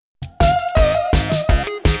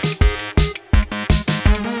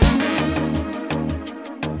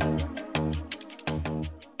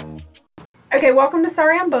Okay, welcome to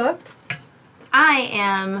Sorry I'm Booked. I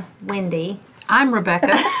am Wendy. I'm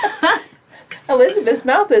Rebecca. Elizabeth's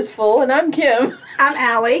mouth is full, and I'm Kim. I'm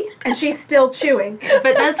Allie, and she's still chewing.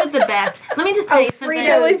 But those are the best. Let me just tell you something.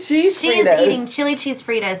 Chili cheese She Fritos. is eating chili cheese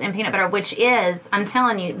Fritos and peanut butter, which is, I'm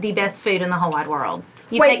telling you, the best food in the whole wide world.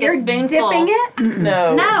 You Wait, take you're a spoonful. dipping it?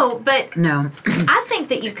 No. No, but No. I think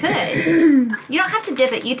that you could. You don't have to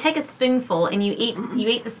dip it. You take a spoonful and you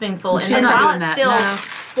eat the spoonful, and She's then not while doing it's that, still no.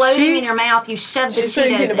 floating in your mouth, you shove the She's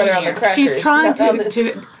putting Cheetos peanut in butter on the there. crackers. She's trying not on the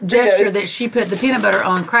to gesture Fritos. that she put the peanut butter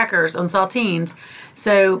on crackers, on saltines.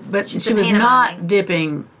 So, but She's she was pantomiming. not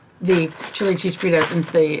dipping the chili cheese Fritos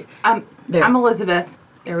into the. There. I'm Elizabeth.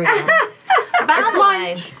 There we go. By the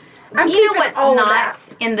way, I'm you know keeping what's all of not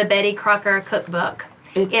that. in the Betty Crocker cookbook?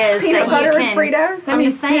 It's Is Peanut that butter you and can Fritos? I'm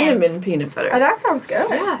just saying. cinnamon peanut butter. Oh, that sounds good.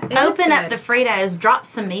 Yeah. it is Open up good. the Fritos, drop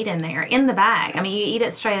some meat in there, in the bag. I mean, you eat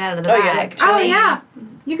it straight out of the Oh, yeah, bag. like Oh I mean, yeah.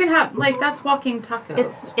 You can have that's walking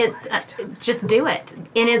tacos. It's just do it.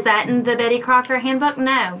 And is that in the Betty Crocker handbook?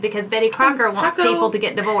 No, because Betty Crocker wants taco- people to get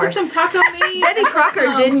Put divorced. some taco meat. Betty Crocker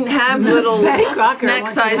didn't have little Betty Crocker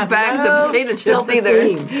snack-sized wants you to bags have of no potato chips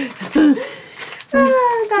either. self-esteem.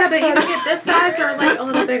 Yeah, but you can get this size or like a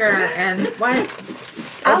little bigger. And what?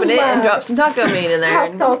 Open it and love drop some taco meat in there.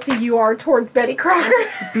 How salty you are towards Betty Crocker.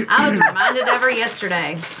 I was reminded of her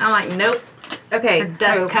yesterday. I'm like, nope. Okay, Dust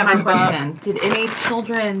so covered my question: did any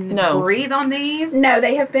children No. breathe on these? No,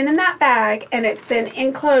 they have been in that bag, and it's been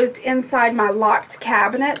enclosed inside my locked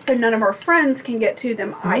cabinet, so none of our friends can get to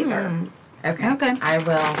them either. Okay. Okay. I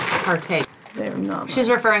will partake. They're not. She's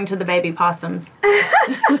referring to the baby possums.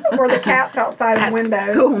 Or the cats outside of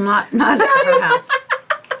windows. Cool, not at her house.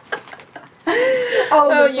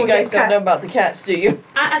 All of Oh, us you will guys get don't cut. know about the cats, do you?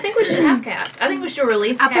 I think we should have cats. I think we should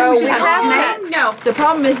release I cats. think we should we have have snakes. No. The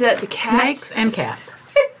problem is that the cats, Snakes and cats.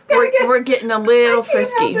 we're getting a little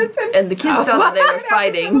frisky. this in- And the kids thought that they were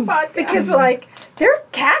fighting. The kids were like, there are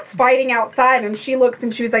cats fighting outside, and she looks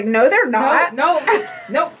and she was like, no, they're not. No.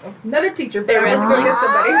 Another teacher. They're Let's go wrestling. get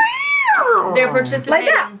somebody. They're participating.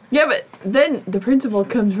 Like that. Yeah, but then the principal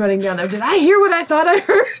comes running down there. Did I hear what I thought I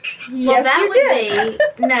heard? Well, Yes, that you would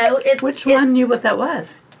did. be no. It's Which it's, one knew what that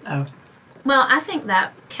was? Oh. Well, I think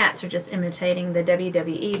that cats are just imitating the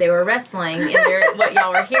WWE. They were wrestling, and what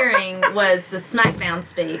y'all were hearing was the SmackDown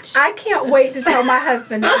speech. I can't wait to tell my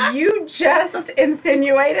husband that you just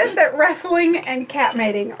insinuated that wrestling and cat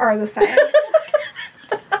mating are the same.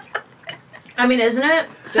 I mean, isn't it?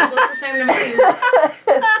 It looks the same to me.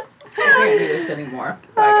 I can't do this anymore.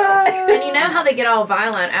 And you know how they get all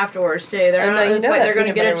violent afterwards too. They're I know, not you just know like that they're going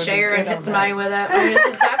to peanut get butter a would chair be and good hit on somebody that. with it. I mean, it's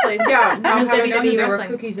exactly. Yeah, It was I known WWE there were wrestling.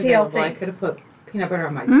 cookies available. TLC. I could have put peanut butter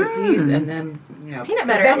on my cookies and then Peanut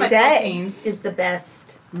butter Best is, day. is the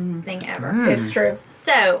best thing ever. It's true.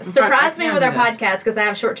 So, I surprise me can with our do this. podcast because I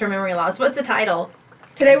have short-term memory loss. What's the title?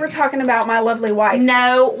 Today we're talking about my lovely wife.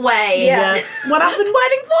 No way. Yes. What I've been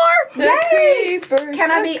waiting for? Yay!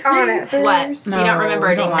 Can I be honest? What? No, you don't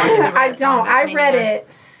remember it don't anymore. lie. It's a I red song. don't. I Me read neither.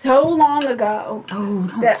 it so long ago Oh,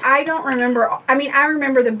 don't. that I don't remember. I mean, I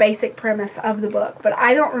remember the basic premise of the book, but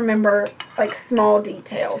I don't remember like small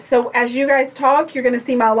details. So as you guys talk, you're going to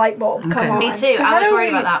see my light bulb come Okay. on. Me too. So I how was do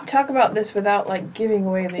worried we about that. talk about this without like giving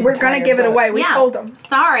away the We're going to entire give it book? away. We Yeah. told them.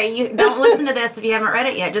 Sorry, you don't listen to this if you haven't read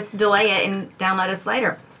it yet. Just delay it and download us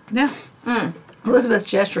later. Yeah. Elizabeth's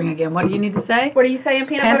gesturing again. What do you need to say? What are you saying,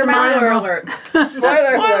 peanut Pass butter them mountain? Spoiler alert.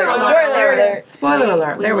 Spoiler alert! Spoiler There it alert! is. Spoiler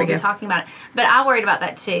alert. We There will we be go. talking about it. But I worried about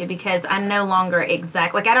that too because I no longer I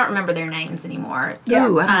don't remember their names anymore. Yeah.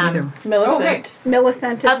 Ooh, I don't either. Millicent.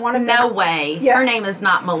 Millicent is one of no them. way. Yes. Her name is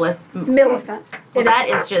not Melissa. Millicent. Well, It that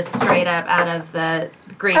is just straight up out of the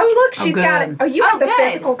Greek. Oh, look, she's got it. good. Oh, you have the good.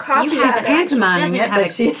 physical copy You of have it. it. pantomiming She it, doesn't but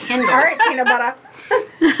have she- a Kindle. All right, peanut butter.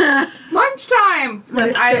 Lunchtime.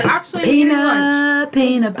 is I true. actually needed lunch.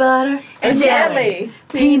 Peanut butter, And jelly.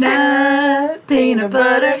 peanut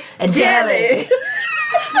butter, and jelly.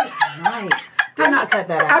 Right. Do not cut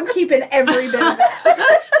that out. I'm keeping every bit of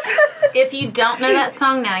it. If you don't know that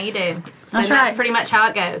song now, you do. So That's that's right. pretty much how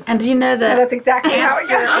it goes. And do you know No, that that's exactly how it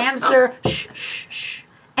Amster, goes. Amster, shh, shh, shh.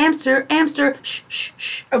 Amster, shh, shh,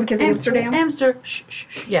 shh. Oh, because of Amsterdam? Amster, shh, shh,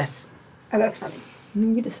 shh. Yes. Oh, that's funny.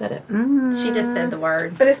 You just said it. She just said the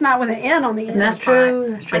word. But it's not with an N on the end. That's It's fine.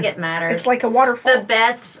 true. That's true. Like it matters. It's like a waterfall. the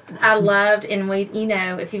best I loved, and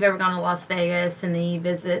if you've ever gone to Las Vegas and then you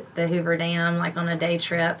visit the Hoover Dam, like on a day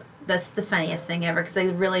trip, that's the funniest thing ever because they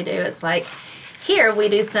really do. It's like, here we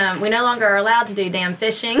no longer are allowed to do dam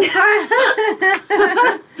fishing.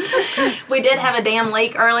 We did have a dam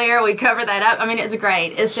leak earlier. We covered that up. I mean, it's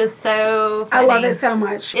great. It's just so I funny. love it so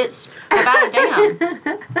much. It's about a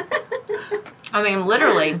dam. I mean,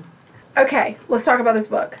 literally. Okay, let's talk about this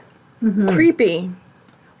book. creepy.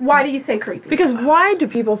 Why do you say creepy? Because why do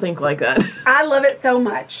people think like that? I love it so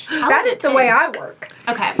much. That love is it the too. way I work.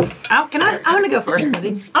 Okay. Oh, I want to go first,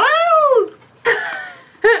 Mindy. Oh!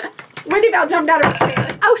 Wendy about jumped out of her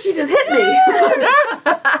chair. Oh, she just hit me.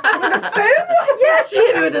 With a spoon? Yeah, she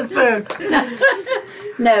hit me with a spoon.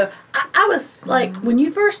 No, I was like, when you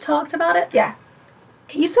first talked about it, Yeah.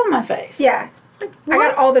 you saw my face. Yeah. I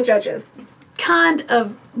got all the judges. Kind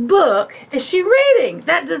of book is she reading?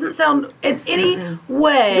 That doesn't sound in any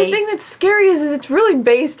way. The thing that's scary is it's really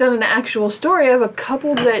based on an actual story of a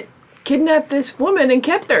couple that kidnapped this woman and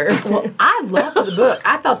kept her. Well, I loved the book.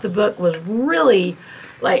 I thought the book was really,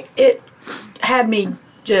 like, it had me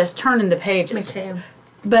just turning the pages. Me too.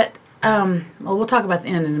 But, well, we'll talk about the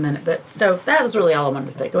end in a minute. But, so that was really all I wanted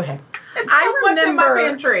to say. Go ahead. What's in my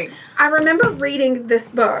pantry? I remember reading this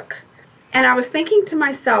book, and I was thinking to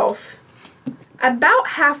myself, about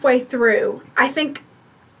halfway through, I think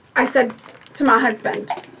I said to my husband,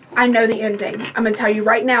 I know the ending. I'm going to tell you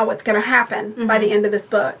right now what's going to happen by the end of this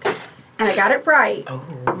book. And I got it right.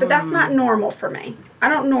 But that's not normal for me. I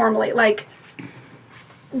don't normally, like,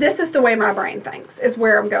 this is the way my brain thinks, is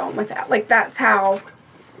where I'm going with that. Like, that's how,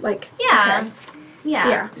 like, Yeah. okay. Yeah.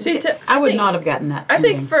 Yeah. See, I would not have gotten that. I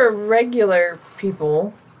think ending. for regular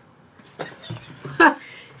people,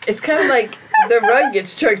 it's kind of like the rug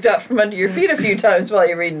gets jerked out from under your feet a few times while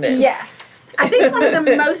you're reading it. Yes. I think one of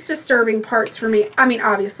the most disturbing parts for me, I mean,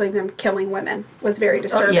 obviously them killing women was very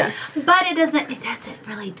disturbing. Yes. But it doesn't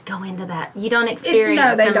really go into that. You don't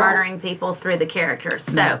experience they them don't. murdering people through the characters.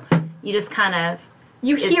 So you just kind of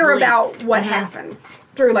You It's hear leaked. about what happens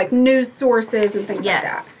through, like, news sources and things like that.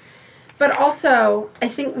 yes. But also, I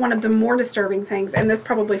think one of the more disturbing things, and this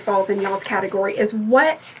probably falls in y'all's category, is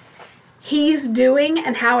what he's doing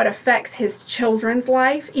and how it affects his children's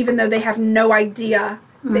life, even though they have no idea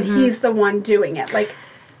that he's the one doing it. Like,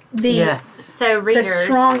 the Yes. So the readers.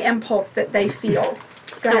 strong impulse that they feel. Go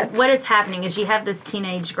So ahead. what is happening is you have this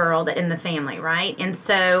teenage girl that in the family, right? And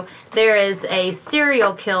so there is a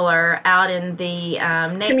serial killer out in the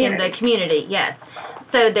in the community. Yes.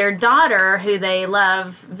 So their daughter, who they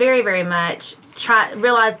love very, very much,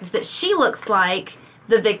 realizes that she looks like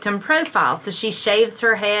the victim profile. So she shaves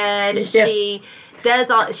her head. Yeah. She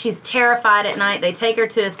does all. She's terrified at night. They take her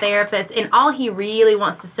to a therapist, and all he really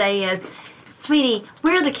wants to say is, sweetie,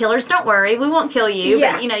 we're the killers. Don't worry, we won't kill you.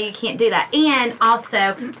 Yes. But you can't do that. And also,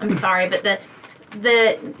 I'm sorry, but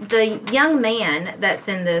the young man that's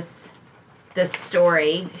in this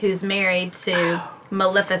story, who's married to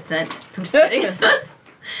Maleficent. I'm just kidding.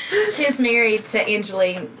 Who's married to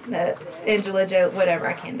Angela Jo, whatever.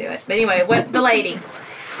 I can't do it. But anyway, the lady,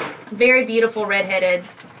 very beautiful, redheaded,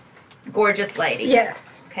 gorgeous lady.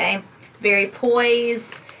 Yes. Okay, very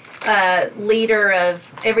poised. Leader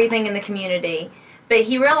of everything in the community, but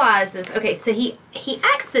he realizes, okay, so he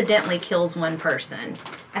accidentally kills one person.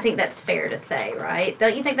 I think that's fair to say, right?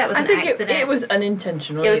 Don't you think that was I an think accident? it was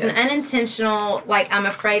unintentional. It was an yes. unintentional, like, I'm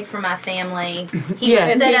afraid for my family. He Yes.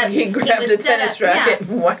 was And set up. he grabbed was a set tennis up- racket yeah.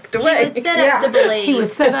 and walked He away. was set Yeah. up to believe He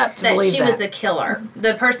was set up to that believe she that. was a killer.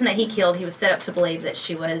 The person that he killed, he was set up to believe that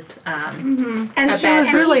she was And A she bad was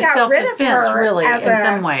person. really he got rid of self-defense, her really, in as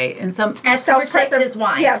some way. In some, as to protect his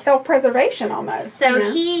wife. Yeah, self-preservation almost. So you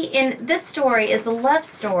know? he, in this story, is a love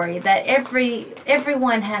story that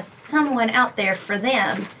everyone has someone out there for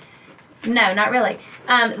them. No, not really.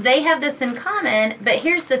 They have this in common, but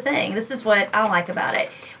here's the thing. This is what I like about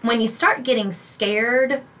it. When you start getting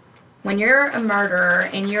scared, when you're a murderer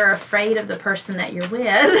and you're afraid of the person that you're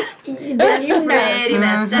with, Then that's you know. pretty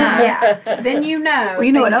messed up. Yeah. Then you know. well,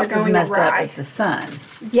 you know what things else are is going messed awry. up is the son.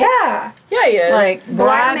 Yeah. Yeah, he is. Like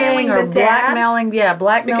Blackmailing bribing or the dad? blackmailing,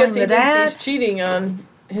 blackmailing because he the thinks dad. he's cheating on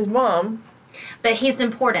his mom. But he's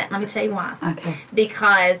important. Let me tell you why. Okay.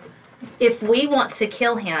 Because if we want to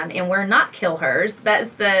kill him and we're not killers, that's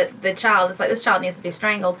the child. It's like, this child needs to be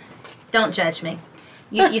strangled. Don't judge me.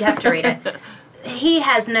 You'd have to read it. He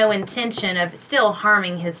has no intention of still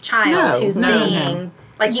harming his child, No, who's no, being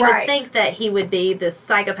like, you Right. would think that he would be this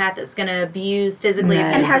psychopath that's going to abuse physically No.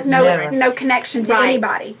 abuse And has his no children. connection to Right.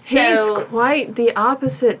 anybody. So He's quite the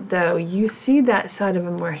opposite, though. You see that side of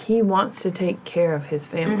him where he wants to take care of his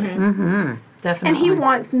family. Mm-hmm. Definitely. And he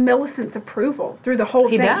wants Millicent's approval through the whole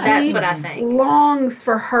He thing. does. that's He what I think. longs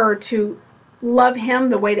for her to love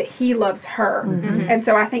him the way that he loves her. And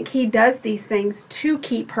so I think he does these things to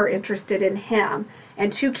keep her interested in him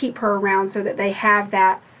and to keep her around so that they have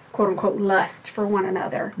that quote unquote lust for one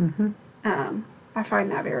another. I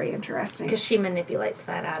find that very interesting. Because she manipulates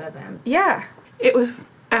that out of him. Yeah. It was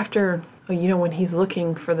after, when he's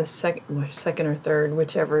looking for the second or third,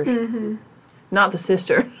 whichever. Not the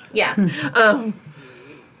sister. Yeah.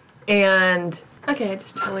 And okay, I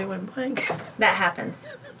just totally went blank. That happens.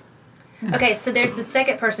 Okay, so there's the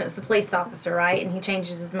second person. It was the police officer, right? And he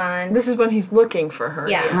changes his mind. This is when he's looking for her.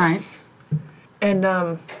 Yeah. yes. And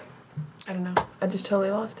I don't know. I just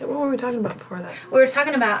totally lost it. What were we talking about before that? We were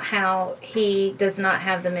talking about how he does not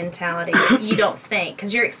have the mentality, you don't think,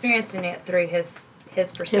 because you're experiencing it through his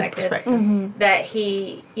perspective, that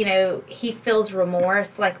he, he feels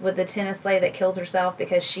remorse, like with the tennis lady that kills herself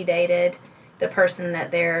because she dated the person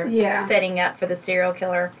that they're setting up for the serial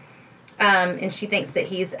killer. And she thinks that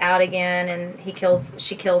he's out again, and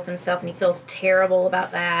she kills himself, and he feels terrible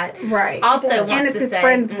about that. Right. Also, and wants it's to his say,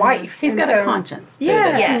 friend's wife. He's and got a conscience.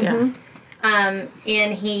 Yes. Yes.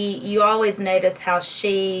 And you always notice how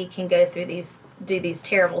she can go through do these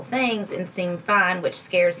terrible things and seem fine, which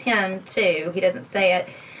scares him too. He doesn't say it.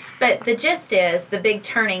 But the gist is, the big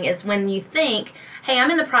turning is when you think, hey, I'm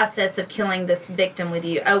in the process of killing this victim with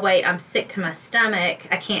you. Oh, wait, I'm sick to my stomach.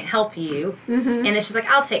 I can't help you. Mm-hmm. And then she's like,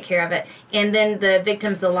 I'll take care of it. And then the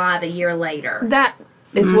victim's alive a year later. That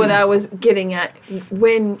is what I was getting at.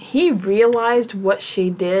 When he realized what she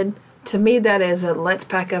did, to me that is a let's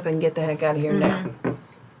pack up and get the heck out of here now.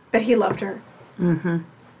 But he loved her.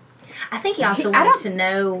 I think he also I wanted to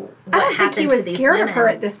know I what don't think happened he to was these scared women. of her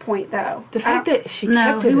at this point, though. The fact that she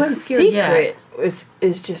No, kept he it a wasn't scared yet. secret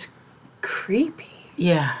is just creepy.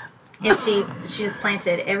 Yeah. And she just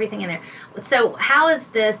planted everything in there. So how is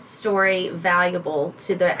this story valuable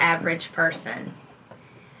to the average person?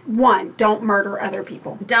 One, don't murder other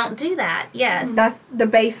people. Don't do that. Yes. That's the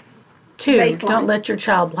base. 2, Baseline. don't let your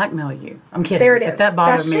child blackmail you. I'm kidding. There it But is. that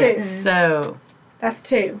bothered That's me 2. so. That's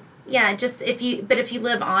 2. Yeah, just if you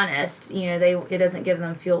live honest, it doesn't give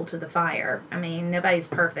them fuel to the fire. I mean, nobody's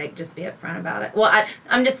perfect. Just be upfront about it. Well,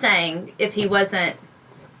 I'm just saying, if he wasn't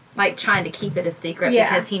like trying to keep it a secret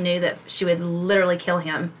because he knew that she would literally kill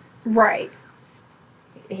him. Right.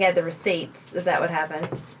 He had the receipts that would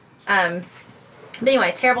happen. But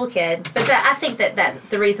anyway, terrible kid. But I think that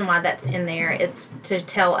the reason why that's in there is to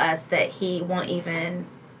tell us that he won't even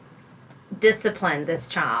discipline this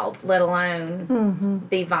child, let alone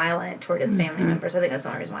be violent toward his family members. I think that's the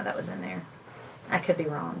only reason why that was in there. I could be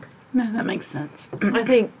wrong. No, that makes sense. I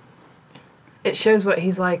think it shows what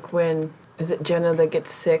he's like when, is it Jenna that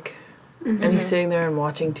gets sick? And he's sitting there and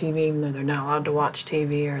watching TV, even though they're not allowed to watch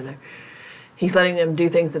TV, or he's letting them do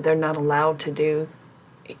things that they're not allowed to do.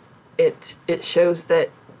 It shows that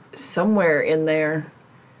somewhere in there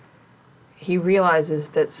he realizes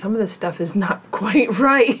that some of this stuff is not quite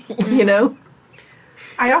right,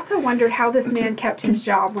 I also wondered how this man kept his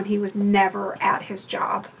job when he was never at his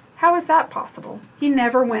job. How is that possible? He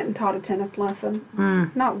never went and taught a tennis lesson.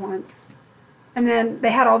 Not once. And then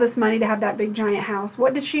they had all this money to have that big giant house.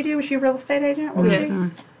 What did she do? Was she a real estate agent? What was Yes.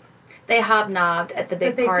 she? They hobnobbed at the big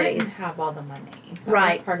But they parties. didn't have all the money. That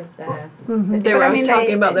Right. was part of the. They were always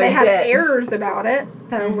talking about their they had debt. errors about it,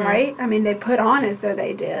 though, right? I mean, they put on as though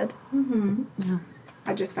they did. Yeah.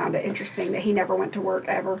 I just found it interesting that he never went to work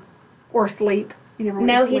ever, or sleep. He never went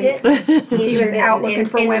No, to he sleep. didn't. He was out looking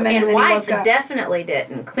for women, and then he wife woke up. definitely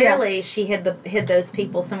didn't. Clearly, she hid those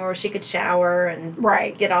people somewhere where she could shower and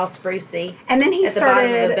Right. get all sprucey And then he at the bottom of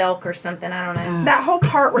the started Belk or something. I don't know. that whole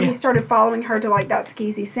part where he started following her to like that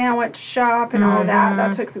skeezy sandwich shop and all that.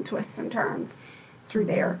 That took some twists and turns through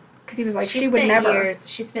there because he was like, she would spent never. years.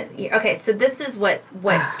 She spent years. Okay, so this is what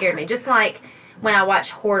scared me. Just like when I watch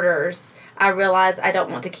Hoarders, I realize I don't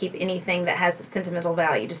want to keep anything that has sentimental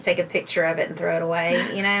value. Just take a picture of it and throw it away.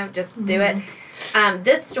 Just do it.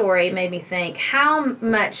 This story made me think: how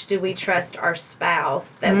much do we trust our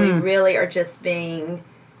spouse that we really are just being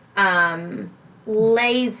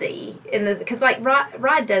lazy in this? Because like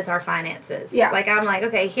Rod does our finances. Yeah. Like I'm like,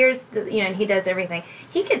 okay, here's the and he does everything.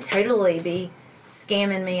 He could totally be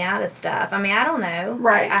scamming me out of stuff. I mean, I don't know.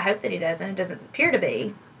 Right. I hope that he doesn't. It doesn't appear to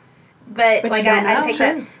be. But like you don't I know. take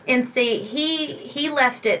that and see he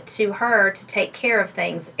left it to her to take care of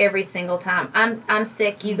things every single time. I'm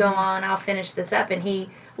sick, you go on, I'll finish this up, and he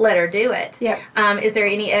let her do it. Yep. Is there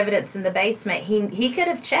any evidence in the basement? He could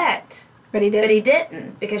have checked, But he did. but he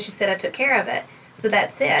didn't because she said I took care of it. So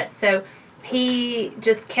that's it. So he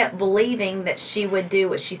just kept believing that she would do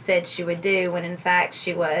what she said she would do when in fact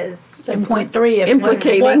she was. So point 3 of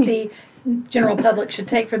Implicating. what the general public should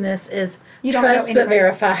take from this is You don't know trust but anybody.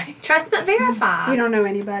 verify. Trust but verify. You don't know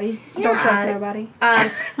anybody. Don't trust nobody.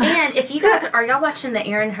 And if you guys are y'all watching the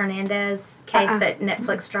Aaron Hernandez case that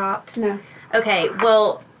Netflix dropped? No. Okay,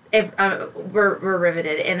 well, if we're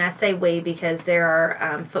riveted, and I say we because there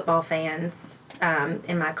are football fans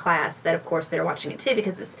in my class that, of course, they're watching it too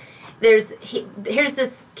because here's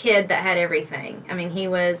this kid that had everything. I mean, he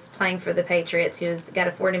was playing for the Patriots. He got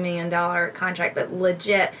a $40 million contract, but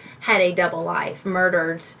legit had a double life,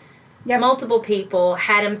 murdered multiple people,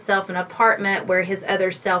 had himself an apartment where his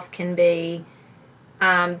other self can be,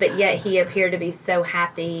 but yet he appeared to be so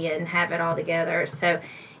happy and have it all together. So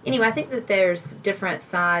anyway, I think that there's different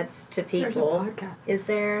sides to people. Is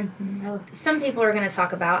there? Mm-hmm. Some people are going to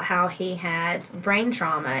talk about how he had brain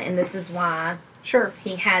trauma, and this is why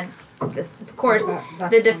he had this. Of course,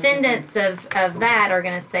 the defendants of that are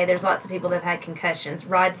going to say there's lots of people that have had concussions.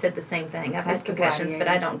 Rod said the same thing. I've had concussions, but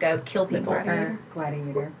I don't go kill people.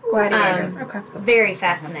 Gladiator. Okay. Very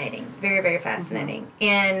fascinating. Very, very fascinating.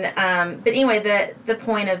 And but anyway, the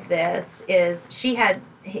point of this is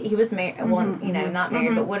he was married, not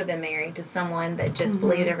married, but would have been married to someone that just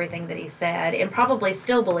believed everything that he said, and probably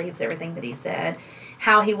still believes everything that he said.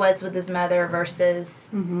 How he was with his mother versus,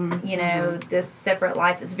 this separate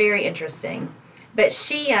life is very interesting. But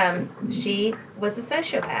she was a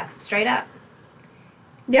sociopath, straight up.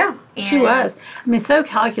 Yeah. She was. I mean, so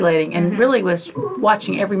calculating and really was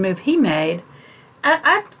watching every move he made.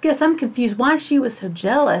 I guess I'm confused why she was so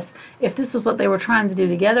jealous. If this was what they were trying to do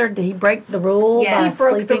together, did he break the rule? Yeah, by he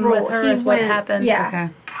broke the sleeping rule. with her He is what went- happened? yeah. Okay.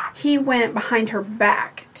 He went behind her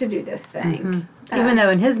back to do this thing. Even though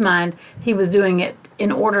in his mind he was doing it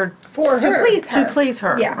in order to please her. to please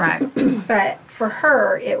her. Yeah. Right. But for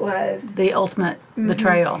her, it was The ultimate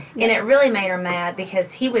betrayal. And it really made her mad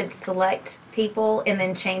because he would select people and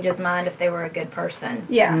then change his mind if they were a good person.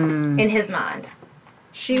 yeah. In his mind.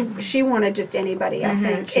 She wanted just anybody. I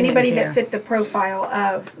think She anybody didn't that fit the profile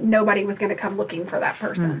of nobody was going to come looking for that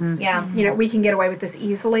person. Yeah. We can get away with this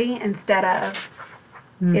easily instead of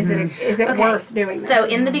is it Okay, worth doing this? So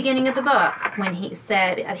in the beginning of the book, when he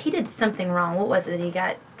said he did something wrong, what was it? He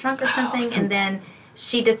got drunk or something, and then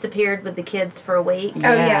she disappeared with the kids for a week. Oh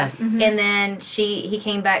yes. And then he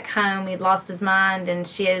came back home. He'd lost his mind, and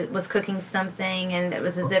she was cooking something, and it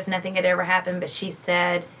was as if nothing had ever happened. But she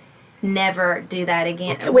said, "Never do that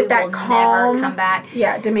again. With we that will calm never come back."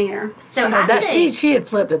 Yeah, demeanor. So That think, she had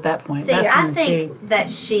flipped at that point. see, That's I when think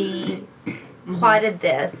that she plotted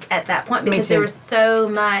this at that point because too. there was so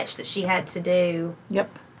much that she had to do Yep.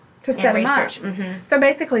 To in set him up. research. So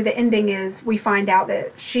basically, the ending is we find out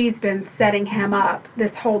that she's been setting him up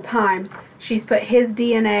this whole time. She's put his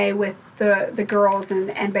DNA with the girls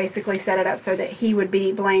and basically set it up so that he would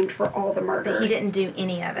be blamed for all the murders. But he didn't do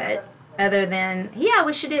any of it other than,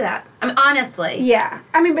 we should do that. I mean, honestly. Yeah,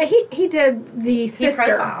 I mean, but he did the His sister.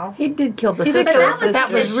 profile. He did kill the He did sister. kill But the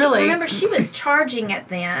that was sister. really Remember, she was charging at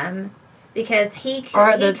them because he could.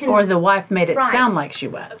 or he the wife made it Right. sound like she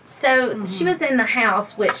was. So she was in the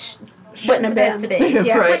house, which Shouldn't wasn't have supposed been. to be.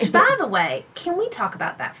 Yeah. Right. Which, by the way, can we talk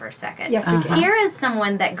about that for a second? Yes, we can. Here is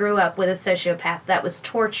someone that grew up with a sociopath that was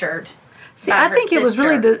tortured. See, by I her think it was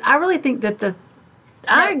really sister. I really think that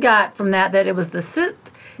I got from that it was she sister.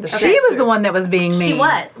 was the one that was being mean. She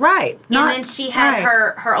was. Right. And then she had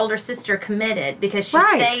right. her older sister committed because she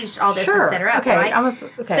Right. staged all this Sure. and set her up, Okay, right? okay.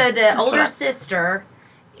 So the That's older right. sister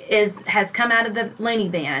has come out of the loony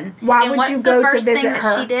bin. Why and would what's you the go to first thing visit that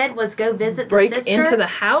her? she did was go visit Break the sister. into the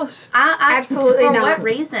house. I Absolutely for not. what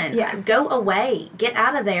reason? Yeah. Go away. Get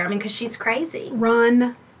out of there. I mean, because she's crazy.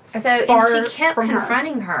 Run. As So far and she kept from her.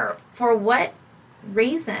 confronting her for what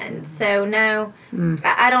reason? So no,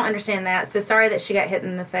 I don't understand that. So sorry that she got hit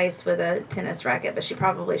in the face with a tennis racket, but she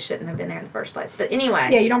probably shouldn't have been there in the first place. But anyway,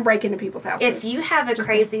 Yeah, you don't break into people's houses. if you have a Just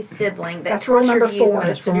crazy sibling that that's rule tortured number you 4. most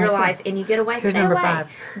That's of rule your number life and you get away, Here's stay number away.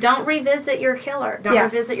 5. Don't revisit your killer. Don't Yeah.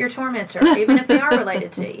 revisit your tormentor, even if they are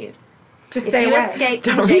related to you. just If stay you away. escape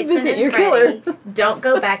from Don't Jason revisit and your Freddy, killer. don't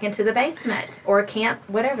go back into the basement or camp,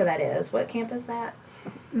 whatever that is. What camp is that?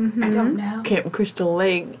 I don't know. Camp Crystal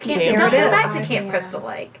Lake. Camp, There don't it go is. back to Camp Yeah. Crystal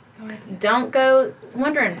Lake. Don't go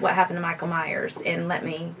wondering what happened to Michael Myers and let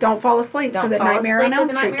me Don't fall asleep don't so that fall Nightmare asleep on Elm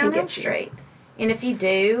with the Street Nightmare can on Elm get you. Street. And if you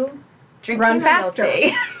do, drink Run chamomile faster.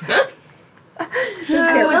 tea.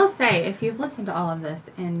 I will say, if you've listened to all of this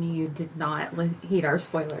and you did not heed our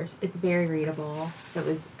spoilers, it's very readable. It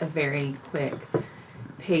was a very quick,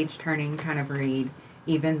 page-turning kind of read,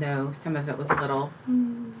 even though some of it was a little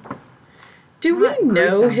Do not we know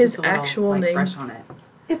gruesome, his just a little, actual like, name? brush on it.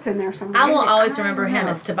 It's in there somewhere. I will always remember him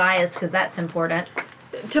know. as Tobias because that's important.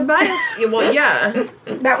 Tobias. Well, yeah,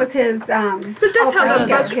 That was his. but that's how alter the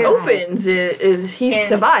ego, book his- opens. Is he's And-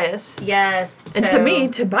 Tobias, Yes. and so to me,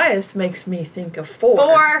 Tobias makes me think of 4.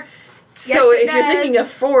 4. So Yes, it if you're thinking does.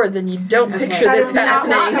 of 4, then you don't Okay. picture That this is not guy's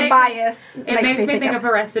what name. Tobias It makes me think of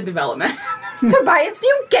Arrested Development. Tobias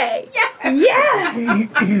Funke.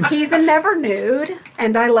 Yes. He's a never nude,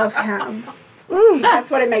 and I love him. That's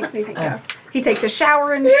what it makes me think of. He takes a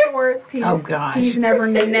shower in shorts. He's, Oh, gosh. He's never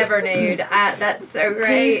nude. Never nude. That's so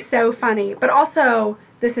great. He's so funny. But also,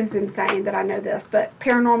 this is insane that I know this, but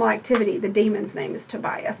Paranormal Activity, the demon's name is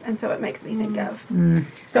Tobias, and so it makes me think of.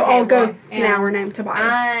 So Okay, all well, ghosts now and are named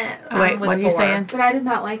Tobias. Wait, I'm with what are you 4. saying? But I did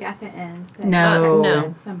not like at the end. That No. he No.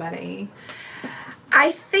 texted somebody.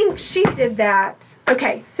 I think she did that.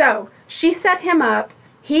 Okay, so she set him up.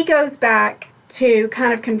 He goes back to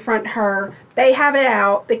kind of confront her. They have it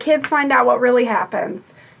out. The kids find out what really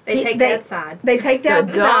happens. They take Dad's side. They take The Dad's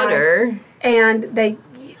side, daughter. and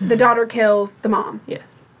the daughter kills the mom. Yes.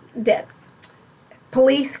 Dead.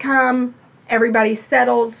 Police come. Everybody's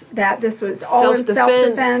settled that this was all in Self-defense.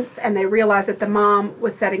 self-defense, and they realize that the mom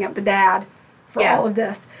was setting up the dad for Yeah. all of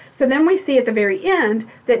this. So then we see at the very end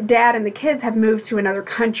that Dad and the kids have moved to another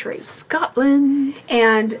country. Scotland.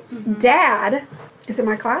 And Dad, is it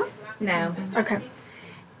my class? No. Okay.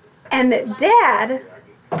 And that Dad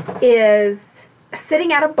is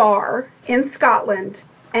sitting at a bar in Scotland,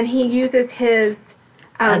 and he uses his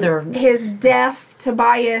his deaf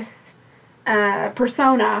Tobias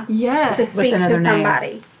persona Yes. to speak to another name.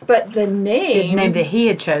 somebody. But the The name. name that he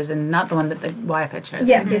had chosen, not the one that the wife had chosen.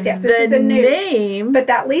 Yes, yes, yes. The This is a new. name. But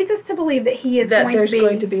that leads us to believe that he is that going there's to be.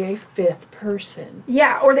 going to be a fifth person.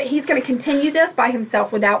 Yeah, or that he's going to continue this by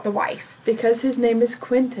himself without the wife. Because his name is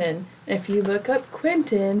Quentin. If you look up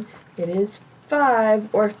Quentin, it is 5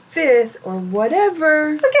 or 5th or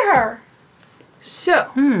whatever. Look at her. So,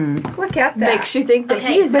 Look at that. makes you think that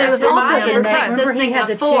Okay, he's But it was so also Tobias the next- makes us remember he think had of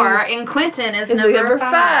the 4, two- and Quentin is it's number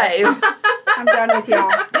 5. I'm done with y'all.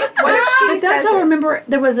 What if she But says don't y'all it? remember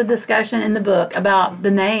there was a discussion in the book about the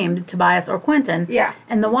name Tobias or Quentin? Yeah.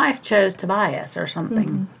 And the wife chose Tobias or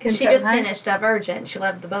something. She So- just finished Divergent. She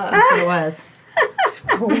loved the book. It was.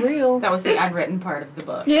 For real. That was the unwritten part of the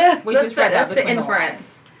book. Yeah. We That's just read that that's the between inference.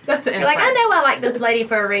 lines. That's the You're inference. like, I know I like this lady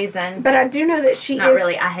for a reason. But I do know that she Not is.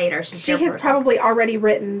 really. I hate her. She's She a has person. probably already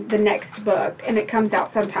written the next book, and it comes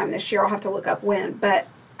out sometime this year. I'll have to look up when. But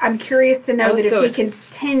I'm curious to know Oh, that so if he it's-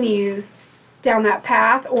 continues down that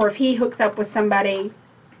path, or if he hooks up with somebody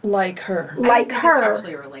Like her. I like think her. It's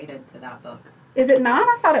actually related to that book. Is it not?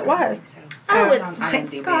 I thought it was. Oh, on it's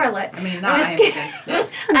IMDb. Scarlet. I mean, not I'm just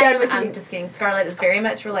IMDb. I'm just kidding. Scarlet is very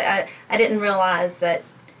much related. I didn't realize that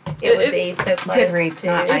it would be so close Goodreads,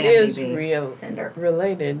 not to It is IMDb. real Cinder.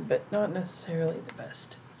 related, but not necessarily the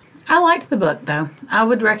best. I liked the book though. I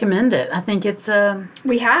would recommend it. I think it's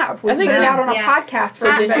We have. We've I think put it we- out on a yeah. podcast for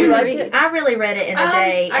So did everybody you to like read. it? I really read it in a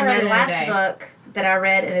day, I and read the it in a last day. book that I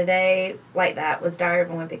read in a day like that was Diary of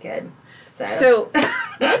a Wimpy Kid. So, So,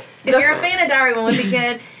 if you're a fan of Diary of a Wimpy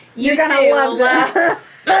Kid, you You're gonna too love will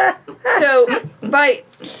this. so by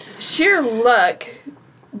sheer luck,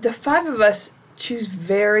 the 5 of us choose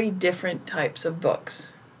very different types of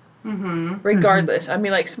books. Mm-hmm. Regardless. I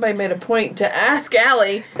mean, like, somebody made a point to ask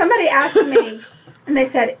Allie. Somebody asked me, and they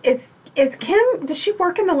said, "Is Kim? Does she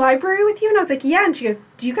work in the library with you?" And I was like, "Yeah." And she goes,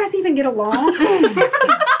 "Do you guys even get along?"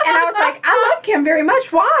 And I was like, "I love Kim very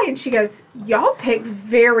much. Why?" And she goes, "Y'all pick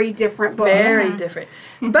very different books." Very different.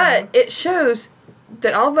 But it shows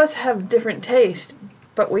that all of us have different taste,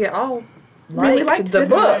 but we all Really liked liked the this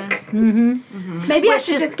book. Maybe I Which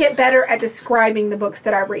should is- just get better at describing the books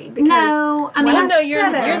that I read because No, I mean, Well, no, your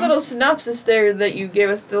said it. little synopsis there that you gave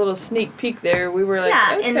us, the little sneak peek there, we were like,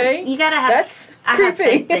 yeah, okay, and you gotta have. that's I have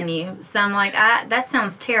creepy. faith in you, so I'm like, that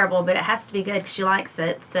sounds terrible, but it has to be good because she likes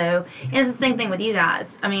it. So, and it's the same thing with you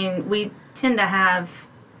guys. I mean, we tend to have.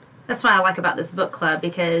 That's what I like about this book club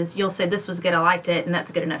because you'll say this was good, I liked it, and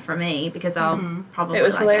that's good enough for me because I'll probably. It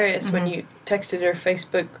was like hilarious when you texted her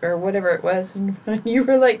Facebook or whatever it was, and you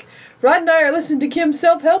were like, Rod and I are listening to Kim's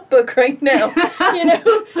self-help book right now. You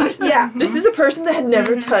know, yeah. this is a person that had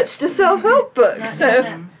never touched a self-help book.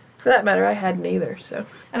 So, for that matter, I hadn't either. So,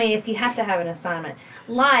 I mean, if you have to have an assignment,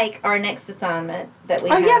 like our next assignment that we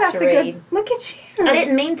Oh have yeah, that's to a read. good. Look at you. I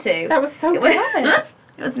didn't mean to. That was so It was, good.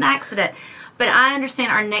 it was an accident. But I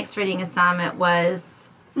understand our next reading assignment was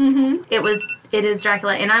Mm-hmm. it is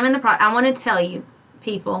Dracula, and I'm in the I want to tell you,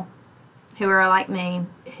 people who are like me,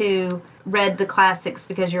 who read the classics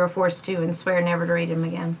because you were forced to and swear never to read them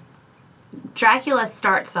again. Dracula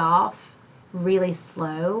starts off really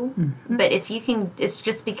slow, but if you can, it's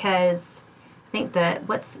just because I think that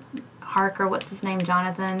what's his name,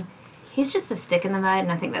 Jonathan, he's just a stick in the mud,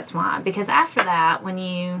 and I think that's why. Because after that, when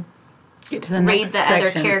you get to the read next the section.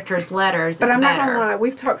 other characters' letters, But it's I'm not better. gonna lie,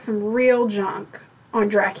 we've talked some real junk on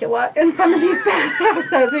Dracula in some of these past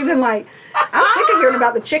episodes. We've been like, I'm sick of hearing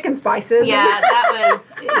about the chicken spices. Yeah,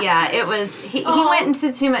 it was. He went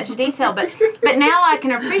into too much detail, but now I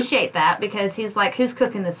can appreciate that because he's like, who's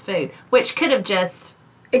cooking this food? Which could have just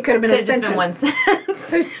It could have been Could a have just been one sentence.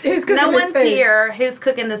 sentence. Who's cooking No this one's food? here. Who's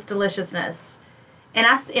cooking this deliciousness? And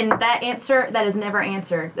that answer, that is never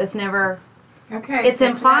answered. That's never. Okay. It's good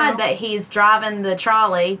to implied know. that he's driving the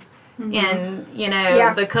trolley and,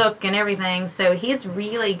 Yeah. the cook and everything. So he's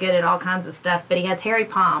really good at all kinds of stuff, but he has hairy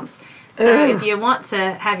palms. So Ooh. if you want to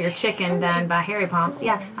have your chicken done by hairy palms,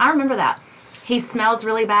 yeah, I remember that. He smells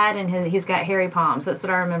really bad and he's got hairy palms. That's what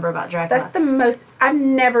I remember about Dracula. That's the most. I've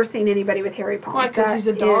never seen anybody with hairy palms. Why, 'cause That he's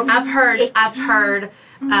a dog? is- I've heard icky.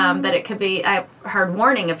 that it could be. I've heard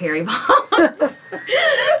warning of hairy palms,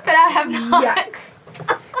 but I have not. Yuck.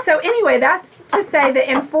 So anyway, that's to say that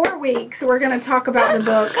in 4 weeks we're going to talk about the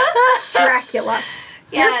book Dracula.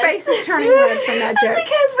 Your Yes. face is turning red from that That's joke.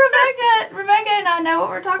 because Rebecca and I know what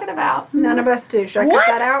we're talking about. None of us do. Should I What?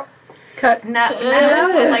 cut that out? Cut. No,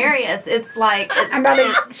 it's hilarious. It's like I'm about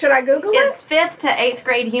to. Should I Google it? it's 5th to 8th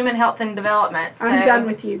grade human health and development. So. I'm done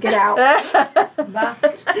with you. Get out. Bye. Where'd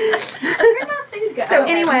my food go? So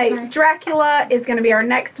Okay. anyway, Dracula is going to be our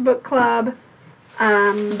next book club.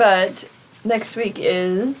 But next week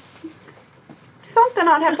is Something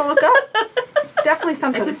I'd have to look up. Definitely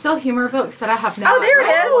something. Is it still humor books that I have no Oh, there it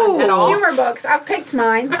idea is. at all? Humor books. I've picked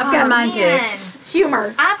mine. I've got mine Man. picked.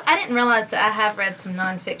 Humor. I didn't realize that I have read some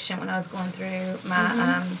nonfiction when I was going through my.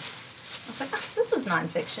 I was like, oh, this was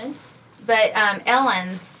nonfiction. But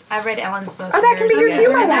Ellen's, I read Ellen's book. Oh, that can be years your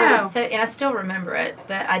ago. humor And I one. was so, and I still remember it.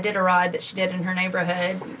 That I did a ride that she did in her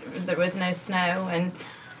neighborhood with no snow,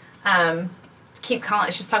 and keep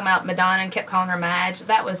calling. She was talking about Madonna and kept calling her Madge.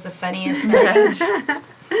 That was the funniest thing.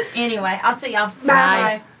 Anyway, I'll see y'all.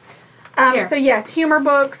 Bye. Here. So yes, humor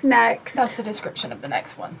books next. That's the description of the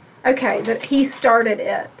next one. Okay, that he started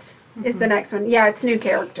it is the next one. Yeah, it's new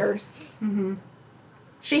characters. Mm-hmm.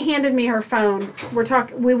 She handed me her phone.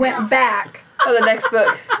 We went back oh the next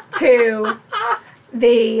book. to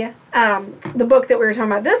the book that we were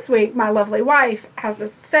talking about this week. My Lovely Wife has a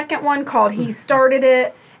second one called He Started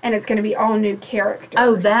It, and it's going to be all new characters.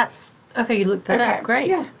 Oh, that's okay. You looked that Okay. up. Great.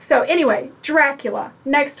 Yeah. So anyway, Dracula.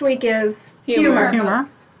 Next week is humor. Humor.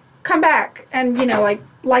 Come back and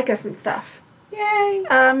like us and stuff. Yay.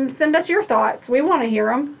 Send us your thoughts. We want to hear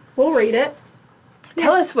them. We'll read it.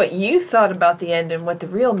 Tell us what you thought about the end and what the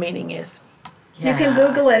real meaning is. You can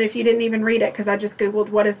Google it if you didn't even read it, because I just Googled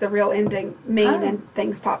what does the real ending mean, Oh. and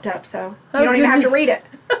things popped up. So Oh, you don't even have to goodness. read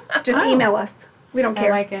it. Just Oh. email us. We don't I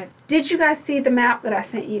care. like it. Did you guys see the map that I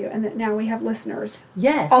sent you, and that now we have listeners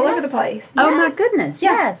Yes. all over the place? Oh my Yes. goodness.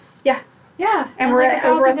 Yeah. Yes. Yeah. And we're like at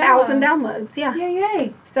over 1,000 downloads. Yeah. Yay,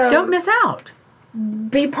 yay. So Don't miss out.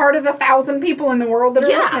 be part of the 1,000 people in the world that are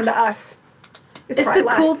Yeah. listening to us. It's the probably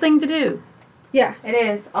cool less. thing to do. Yeah, It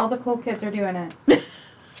is. All the cool kids are doing it.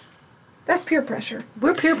 that's peer pressure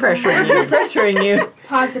We're peer pressuring you. Pressuring you.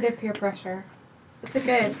 Positive peer pressure. It's a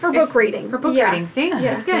good. for book reading. For book Yeah. reading. See?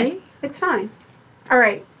 Yeah. It's good. See? It's fine. All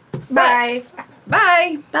right. Bye.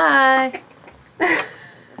 Bye. Bye.